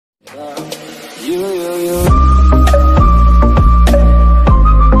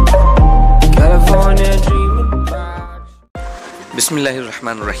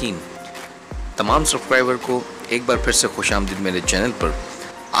बिस्मिल्लाहिर्रहमानिर्रहीम। तमाम सब्सक्राइबर को एक बार फिर से खुशामदीद मेरे चैनल पर।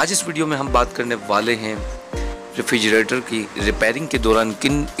 आज इस वीडियो में हम बात करने वाले हैं रेफ्रिजरेटर की रिपेयरिंग के दौरान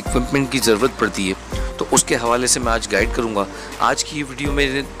किन इक्विपमेंट की ज़रूरत पड़ती है, तो उसके हवाले से मैं आज गाइड करूंगा। आज की ये वीडियो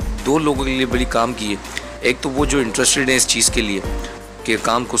मेरे दो लोगों के लिए बड़ी काम की है। एक तो वो जो इंटरेस्टेड हैं इस चीज़ के लिए कि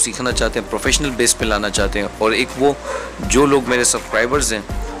काम को सीखना चाहते हैं, प्रोफेशनल बेस पे लाना चाहते हैं, और एक वो जो लोग मेरे सब्सक्राइबर्स हैं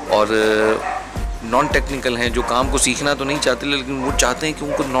और नॉन टेक्निकल हैं, जो काम को सीखना तो नहीं चाहते लेकिन वो चाहते हैं कि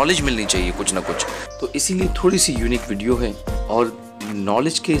उनको नॉलेज मिलनी चाहिए कुछ ना कुछ। तो इसीलिए थोड़ी सी यूनिक वीडियो है और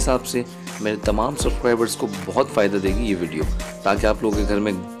नॉलेज के हिसाब से मेरे तमाम सब्सक्राइबर्स को बहुत फ़ायदा देगी ये वीडियो, ताकि आप लोगों के घर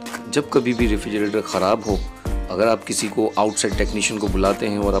में जब कभी भी रेफ्रिजरेटर ख़राब हो, अगर आप किसी को आउटसाइड टेक्नीशियन को बुलाते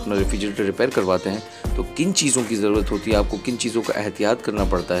हैं और अपना रेफ्रिजरेटर रिपेयर करवाते हैं तो किन चीज़ों की ज़रूरत होती है, आपको किन चीज़ों का एहतियात करना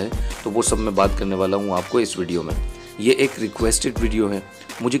पड़ता है, तो वो सब मैं बात करने वाला हूँ आपको इस वीडियो में। ये एक रिक्वेस्टेड वीडियो है।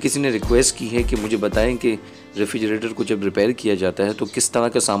 मुझे किसी ने रिक्वेस्ट की है कि मुझे बताएं कि रेफ्रिजरेटर को जब रिपेयर किया जाता है तो किस तरह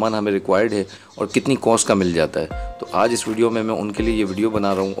का सामान हमें रिक्वायर्ड है और कितनी कॉस्ट का मिल जाता है। तो आज इस वीडियो में मैं उनके लिए ये वीडियो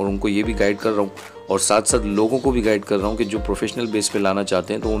बना रहा हूँ और उनको ये भी गाइड कर रहा हूँ और साथ साथ लोगों को भी गाइड कर रहा हूँ कि जो प्रोफेशनल बेस पे लाना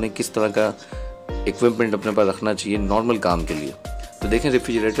चाहते हैं तो उन्हें किस तरह का इक्विपमेंट अपने पास रखना चाहिए नॉर्मल काम के लिए। तो देखें,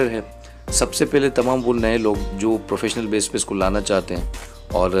 रेफ्रिजरेटर है। सबसे पहले तमाम वो नए लोग जो प्रोफेशनल बेस पे इसको लाना चाहते हैं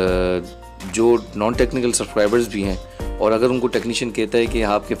और जो नॉन टेक्निकल सब्सक्राइबर्स भी हैं, और अगर उनको टेक्नीशियन कहता है कि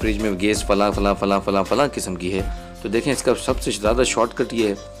आपके फ्रिज में गैस फला किस्म की है, तो देखें इसका सबसे ज़्यादा शॉर्टकट ये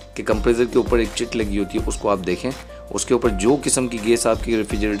है कि कंप्रेसर के ऊपर एक चिट लगी होती है, उसको आप देखें, उसके ऊपर जो किस्म की गैस आपके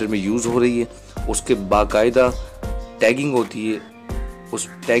रेफ्रिजरेटर में यूज़ हो रही है उसके बाकायदा टैगिंग होती है। उस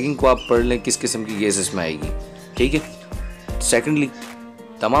टैगिंग को आप पढ़ लें किस किस्म की गैस इसमें आएगी, ठीक है। सेकेंडली,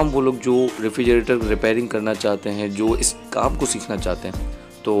 तमाम वो लोग जो रेफ्रिजरेटर रिपेयरिंग करना चाहते हैं, जो इस काम को सीखना चाहते हैं,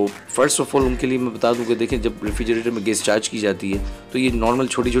 तो फर्स्ट ऑफ ऑल उनके लिए मैं बता दूं कि देखें, जब रेफ्रिजरेटर में गैस चार्ज की जाती है तो ये नॉर्मल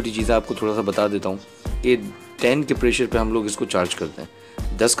छोटी छोटी चीज़ें आपको थोड़ा सा बता देता हूँ कि 10 के प्रेशर पे हम लोग इसको चार्ज करते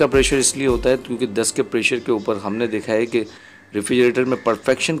हैं। 10 का प्रेशर इसलिए होता है क्योंकि 10 के प्रेशर के ऊपर हमने देखा है कि रेफ्रिजरेटर में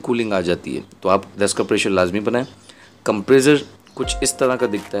परफेक्शन कूलिंग आ जाती है, तो आप 10 का प्रेशर लाजमी बनाएं। कंप्रेसर कुछ इस तरह का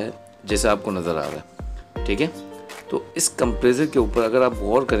दिखता है जैसे आपको नज़र आ रहा है, ठीक है। तो इस कंप्रेसर के ऊपर अगर आप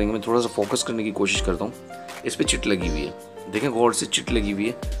गौर करेंगे, मैं थोड़ा सा फोकस करने की कोशिश करता हूँ, इस पर चिट लगी हुई है। देखें, गौर से चिट लगी हुई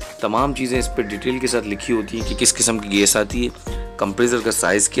है। तमाम चीज़ें इस पर डिटेल के साथ लिखी होती हैं कि किस किस्म की गैस आती है, कंप्रेसर का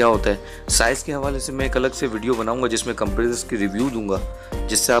साइज़ क्या होता है। साइज़ के हवाले से मैं एक अलग से वीडियो बनाऊंगा जिसमें कंप्रेसर की रिव्यू दूंगा,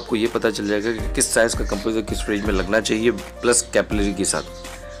 जिससे आपको ये पता चल जाएगा कि किस साइज़ का कंप्रेसर किस फ्रिज में लगना चाहिए, प्लस कैपिलरी के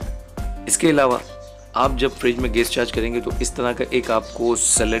साथ। इसके अलावा आप जब फ्रिज में गैस चार्ज करेंगे तो इस तरह का एक आपको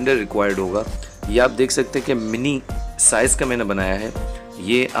सिलेंडर रिक्वायर्ड होगा। ये आप देख सकते हैं कि मिनी साइज़ का मैंने बनाया है।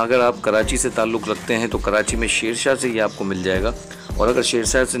 ये अगर आप कराची से ताल्लुक़ रखते हैं तो कराची में शेरशाह से ये आपको मिल जाएगा, और अगर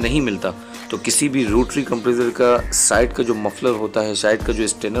शेरशाह से नहीं मिलता तो किसी भी रोटरी कंप्रेसर का साइड का जो मफलर होता है, साइड का जो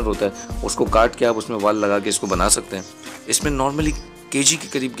स्टेनर होता है, उसको काट के आप उसमें वाल लगा के इसको बना सकते हैं। इसमें नॉर्मली केजी के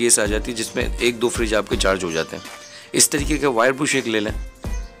करीब गैस आ जाती है, जिसमें 1-2 फ्रिज आपके चार्ज हो जाते हैं। इस तरीके का वायर बुश एक ले लें।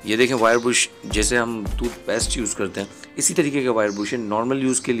 ये देखें, वायर बुश जैसे हम टूथपेस्ट यूज़ करते हैं इसी तरीके का वायर बुश है नॉर्मल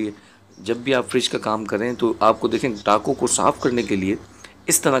यूज़ के लिए। जब भी आप फ्रिज का काम करें तो आपको देखें टाँकों को साफ़ करने के लिए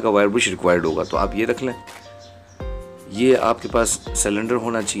इस तरह का वायर बुश रिक्वायर्ड होगा, तो आप ये रख लें। ये आपके पास सिलेंडर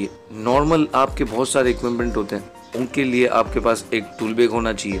होना चाहिए। नॉर्मल आपके बहुत सारे इक्विपमेंट होते हैं, उनके लिए आपके पास एक टूल बैग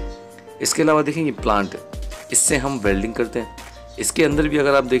होना चाहिए। इसके अलावा देखें, ये प्लांट है, इससे हम वेल्डिंग करते हैं। इसके अंदर भी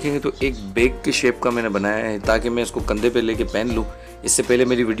अगर आप देखेंगे तो एक बैग के शेप का मैंने बनाया है ताकि मैं इसको कंधे पे लेके पहन लूँ। इससे पहले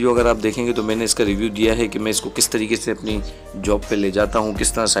मेरी वीडियो अगर आप देखेंगे तो मैंने इसका रिव्यू दिया है कि मैं इसको किस तरीके से अपनी जॉब पे ले जाता हूँ,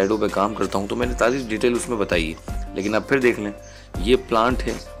 किस तरह साइडों पे काम करता हूँ, तो मैंने सारी डिटेल उसमें बताई है। लेकिन आप फिर देख लें, ये प्लांट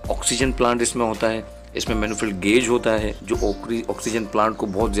है, ऑक्सीजन प्लांट इसमें होता है। इसमें मैन्युफैक्चर्ड गेज होता है जो ऑक्सीजन प्लांट को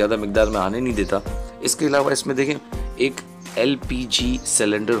बहुत ज़्यादा मिकदार में आने नहीं देता। इसके अलावा इसमें देखें एक LPG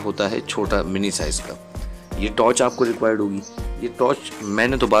सिलेंडर होता है, छोटा मिनी साइज़ का। ये टॉर्च आपको रिक्वायर्ड होगी। ये टॉर्च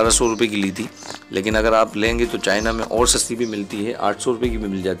मैंने तो 1200 रुपये की ली थी, लेकिन अगर आप लेंगे तो चाइना में और सस्ती भी मिलती है, 800 रुपये की भी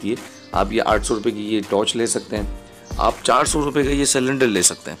मिल जाती है। आप ये 800 रुपये की ये टॉर्च ले सकते हैं, आप 400 रुपये का ये सिलेंडर ले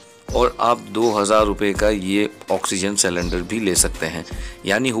सकते हैं, और आप 2000 रुपये का ये ऑक्सीजन सिलेंडर भी ले सकते हैं।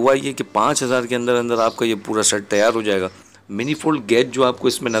 यानी हुआ ये कि 5000 के अंदर अंदर आपका ये पूरा सेट तैयार हो जाएगा। मिनी फोल्ड गेज जो आपको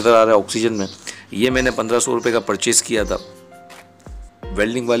इसमें नज़र आ रहा है ऑक्सीजन में, ये मैंने 1500 रुपये का परचेज़ किया था।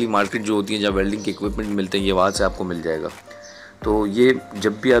 वेल्डिंग वाली मार्केट जो होती है जहाँ वेल्डिंग के इक्विपमेंट मिलते हैं, ये वहाँ से आपको मिल जाएगा। तो ये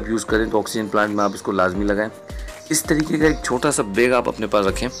जब भी आप यूज़ करें तो ऑक्सीजन प्लांट में आप इसको लाजमी लगाएं। इस तरीके का एक छोटा सा बैग आप अपने पास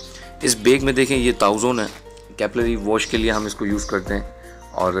रखें। इस बैग में देखें, ये ताउज़ोन है, कैपिलरी वॉश के लिए हम इसको यूज़ करते हैं,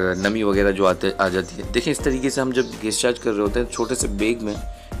 और नमी वगैरह जो आ जाती है। देखें, इस तरीके से हम जब गैस चार्ज कर रहे होते हैं छोटे से बैग में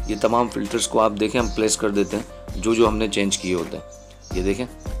ये तमाम फ़िल्टर्स को आप देखें हम प्लेस कर देते हैं जो हमने चेंज किए होते हैं। ये देखें,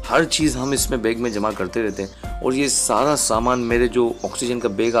 हर चीज़ हम इसमें बैग में जमा करते रहते हैं, और ये सारा सामान, मेरे जो ऑक्सीजन का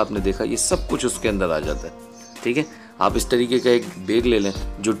बैग आपने देखा, ये सब कुछ उसके अंदर आ जाता है, ठीक है। आप इस तरीके का एक बैग ले लें।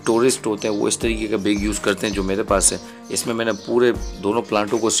 जो टूरिस्ट होते हैं वो इस तरीके का बैग यूज़ करते हैं जो मेरे पास है। इसमें मैंने पूरे दोनों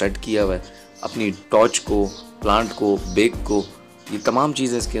प्लांटों को सेट किया हुआ है, अपनी टॉर्च को, प्लांट को, बैग को, ये तमाम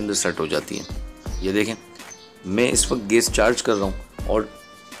चीज़ें इसके अंदर सेट हो जाती हैं। ये देखें, मैं इस वक्त गैस चार्ज कर रहा हूँ और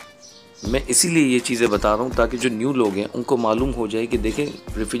मैं इसीलिए ये चीज़ें बता रहा हूँ ताकि जो न्यू लोग हैं उनको मालूम हो जाए कि देखें,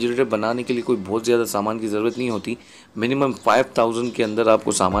 रेफ्रिजरेटर बनाने के लिए कोई बहुत ज़्यादा सामान की ज़रूरत नहीं होती। मिनिमम 5000 के अंदर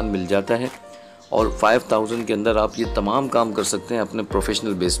आपको सामान मिल जाता है और 5000 के अंदर आप ये तमाम काम कर सकते हैं अपने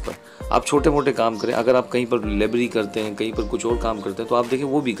प्रोफेशनल बेस पर। आप छोटे मोटे काम करें, अगर आप कहीं पर लेबरी करते हैं, कहीं पर कुछ और काम करते हैं तो आप देखें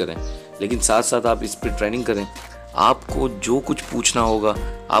वो भी करें, लेकिन साथ साथ आप इस पर ट्रेनिंग करें। आपको जो कुछ पूछना होगा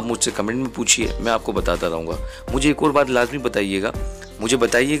आप मुझसे कमेंट में पूछिए, मैं आपको बताता रहूँगा। मुझे एक और बात लाजमी बताइएगा, मुझे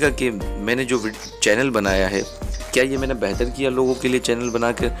बताइएगा कि मैंने जो चैनल बनाया है क्या ये मैंने बेहतर किया लोगों के लिए चैनल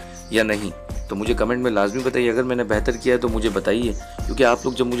बना कर या नहीं, तो मुझे कमेंट में लाजमी बताइए। अगर मैंने बेहतर किया है तो मुझे बताइए, क्योंकि आप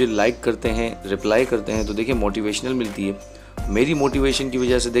लोग जब मुझे लाइक करते हैं, रिप्लाई करते हैं तो देखिए मोटिवेशनल मिलती है। मेरी मोटिवेशन की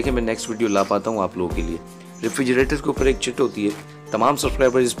वजह से देखिए मैं नेक्स्ट वीडियो ला पाता हूँ आप लोगों के लिए। रेफ्रिजरेटर के ऊपर एक चिट होती है, तमाम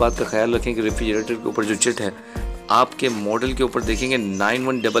सब्सक्राइबर इस बात का ख्याल रखें कि रेफ्रिजरेटर के ऊपर जो चिट है आपके मॉडल के ऊपर देखेंगे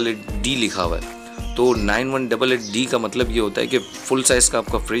 9188D लिखा हुआ है। तो 9188D का मतलब ये होता है कि फुल साइज़ का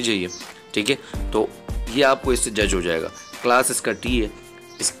आपका फ्रिज है ये, ठीक है। तो ये आपको इससे जज हो जाएगा। क्लास इसका T है।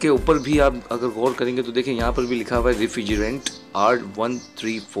 इसके ऊपर भी आप अगर गौर करेंगे तो देखें यहाँ पर भी लिखा हुआ है रेफ्रिजरेंट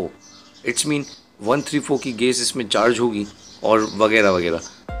R134। इट्स मीन 134 की गैस इसमें चार्ज होगी और वगैरह वगैरह।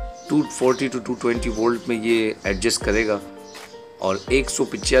 240 to 220 वोल्ट में ये एडजस्ट करेगा और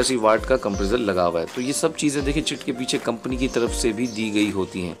 185 वाट का कंप्रेसर लगा हुआ है। तो ये सब चीज़ें देखिए चिट के पीछे कंपनी की तरफ से भी दी गई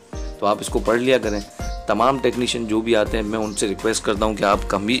होती हैं, तो आप इसको पढ़ लिया करें। तमाम टेक्नीशियन जो भी आते हैं मैं उनसे रिक्वेस्ट करता हूं कि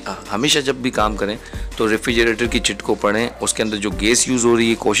आप हमेशा जब भी काम करें तो रेफ्रिजरेटर की चिट को पढ़ें। उसके अंदर जो गैस यूज़ हो रही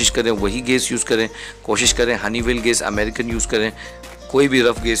है कोशिश करें वही गैस यूज़ करें, कोशिश करें हनीवेल गैस अमेरिकन यूज़ करें, कोई भी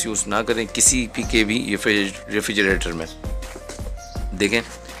रफ़ गैस यूज़ ना करें किसी भी के भी रेफ्रिजरेटर में। देखें,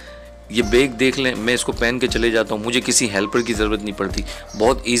 ये बैग देख लें, मैं इसको पहन के चले जाता हूँ, मुझे किसी हेल्पर की ज़रूरत नहीं पड़ती।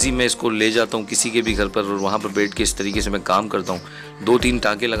 बहुत इजी मैं इसको ले जाता हूँ किसी के भी घर पर और वहाँ पर बैठ के इस तरीके से मैं काम करता हूँ। 2-3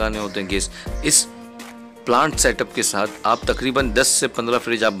 टाँके लगाने होते हैं गैस। इस प्लांट सेटअप के साथ आप तकरीबन 10 से 15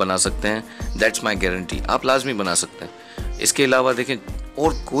 फ्रिज आप बना सकते हैं। दैट्स माई गारंटी, आप लाजमी बना सकते हैं। इसके अलावा देखें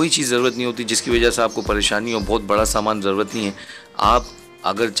और कोई चीज़ ज़रूरत नहीं होती जिसकी वजह से आपको परेशानी हो। बहुत बड़ा सामान ज़रूरत नहीं है। आप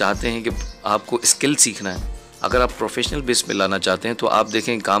अगर चाहते हैं कि आपको स्किल सीखना है, अगर आप प्रोफेशनल बेस पे लाना चाहते हैं तो आप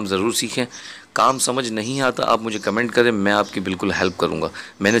देखें काम ज़रूर सीखें। काम समझ नहीं आता आप मुझे कमेंट करें, मैं आपकी बिल्कुल हेल्प करूंगा।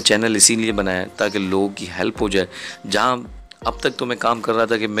 मैंने चैनल इसीलिए बनाया है ताकि लोगों की हेल्प हो जाए। जहां अब तक तो मैं काम कर रहा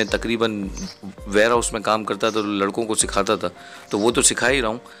था कि मैं तकरीबन वेयर हाउस में काम करता था तो लड़कों को सिखाता था, तो वो तो सिखा ही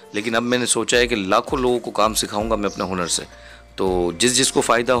रहा हूँ, लेकिन अब मैंने सोचा है कि लाखों लोगों को काम सिखाऊंगा मैं अपने हुनर से। तो जिसको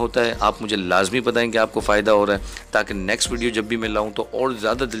फ़ायदा होता है आप मुझे लाजमी बताएं कि आपको फ़ायदा हो रहा है, ताकि नेक्स्ट वीडियो जब भी मैं लाऊँ तो और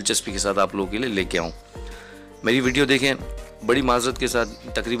ज़्यादा दिलचस्पी के साथ आप लोगों के लिए लेके आऊँ। मेरी वीडियो देखें, बड़ी माजरत के साथ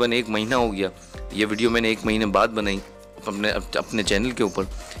तकरीबन 1 महीना हो गया। ये वीडियो मैंने 1 महीने बाद बनाई अपने चैनल के ऊपर।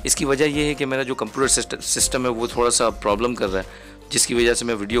 इसकी वजह यह है कि मेरा जो कंप्यूटर सिस्टम है वो थोड़ा सा प्रॉब्लम कर रहा है, जिसकी वजह से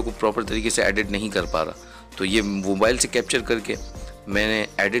मैं वीडियो को प्रॉपर तरीके से एडिट नहीं कर पा रहा। तो ये मोबाइल से कैप्चर करके मैंने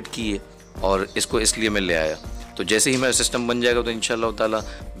एडिट किए और इसको इसलिए मैं ले आया। तो जैसे ही मेरा सिस्टम बन जाएगा तो इंशाल्लाह ताला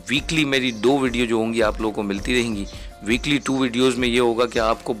वीकली मेरी 2 वीडियो जो होंगी आप लोगों को मिलती रहेंगी। वीकली 2 वीडियोज़ में ये होगा कि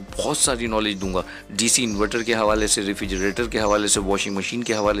आपको बहुत सारी नॉलेज दूंगा, डीसी इन्वर्टर के हवाले से, रेफ्रिजरेटर के हवाले से, वॉशिंग मशीन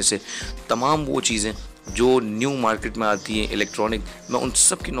के हवाले से, तमाम वो चीज़ें जो न्यू मार्केट में आती हैं इलेक्ट्रॉनिक, मैं उन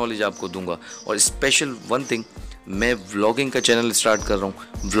सब की नॉलेज आपको दूंगा। और स्पेशल वन थिंग, मैं व्लॉगिंग का चैनल स्टार्ट कर रहा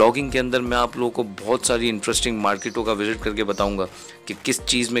हूँ। व्लॉगिंग के अंदर मैं आप लोगों को बहुत सारी इंटरेस्टिंग मार्केटों का विज़िट करके बताऊंगा कि किस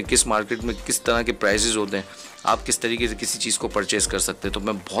चीज़ में, किस मार्केट में किस तरह के प्राइसेस होते हैं, आप किस तरीके से किसी चीज़ को परचेज़ कर सकते हैं। तो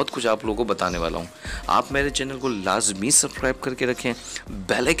मैं बहुत कुछ आप लोगों को बताने वाला हूँ। आप मेरे चैनल को लाजमी सब्सक्राइब करके रखें,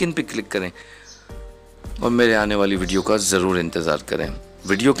 बेल आइकन पे क्लिक करें और मेरे आने वाली वीडियो का ज़रूर इंतज़ार करें।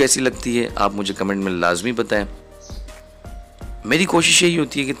 वीडियो कैसी लगती है आप मुझे कमेंट में लाजमी बताएं। मेरी कोशिश यही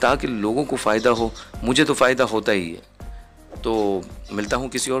होती है कि ताकि लोगों को फ़ायदा हो, मुझे तो फ़ायदा होता ही है। तो मिलता हूँ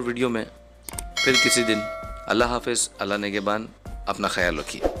किसी और वीडियो में फिर किसी दिन। अल्लाह हाफ़िज़, अल्लाह नेगेबान, अपना ख्याल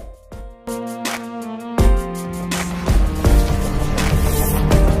रखिए।